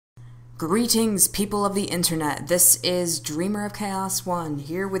Greetings, people of the internet. This is Dreamer of Chaos 1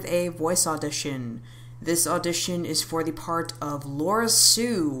 here with a voice audition. This audition is for the part of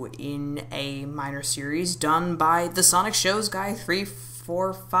Lara-Su in a minor series done by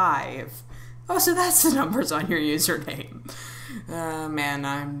TheSonicShowsGuy345. Oh, so that's the numbers on your username. Man,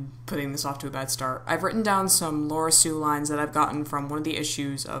 I'm putting this off to a bad start. I've written down some Lara-Su lines that I've gotten from one of the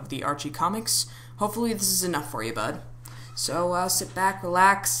issues of the Archie Comics. Hopefully this is enough for you, bud. So, sit back,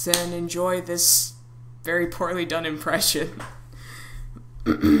 relax, and enjoy this very poorly done impression.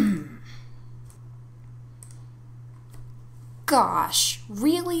 Gosh,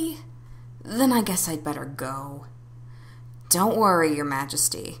 really? Then I guess I'd better go. Don't worry, Your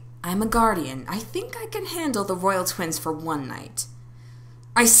Majesty. I'm a guardian. I think I can handle the royal twins for one night.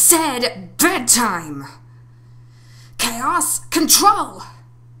 I said bedtime! Chaos, control!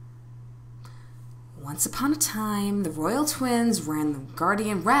 Once upon a time, the royal twins ran the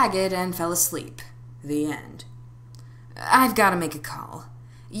guardian ragged and fell asleep. The end. I've got to make a call.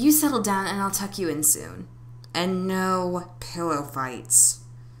 You settle down and I'll tuck you in soon. And no pillow fights.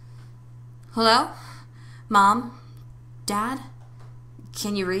 Hello? Mom? Dad?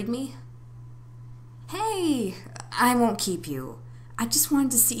 Can you read me? Hey, I won't keep you. I just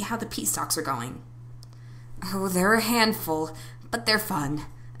wanted to see how the peace talks are going. Oh, they're a handful, but they're fun.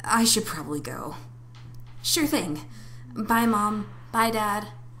 I should probably go. Sure thing. Bye, Mom. Bye, Dad.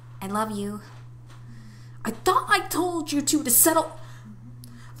 I love you. I thought I told you two to settle...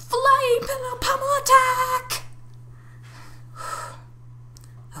 Flame pillow pummel attack!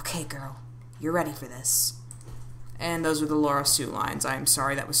 Okay, girl. You're ready for this. And those were the Lara-Su lines. I'm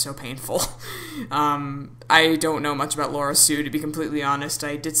sorry that was so painful. I don't know much about Lara-Su, to be completely honest.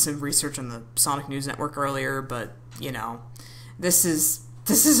 I did some research on the Sonic News Network earlier, but, you know, this is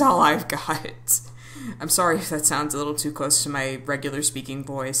all I've got. I'm sorry if that sounds a little too close to my regular speaking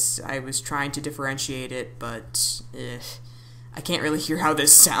voice. I was trying to differentiate it, but I can't really hear how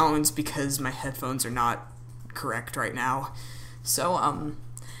this sounds because my headphones are not correct right now. So,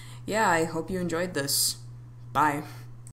 yeah, I hope you enjoyed this. Bye.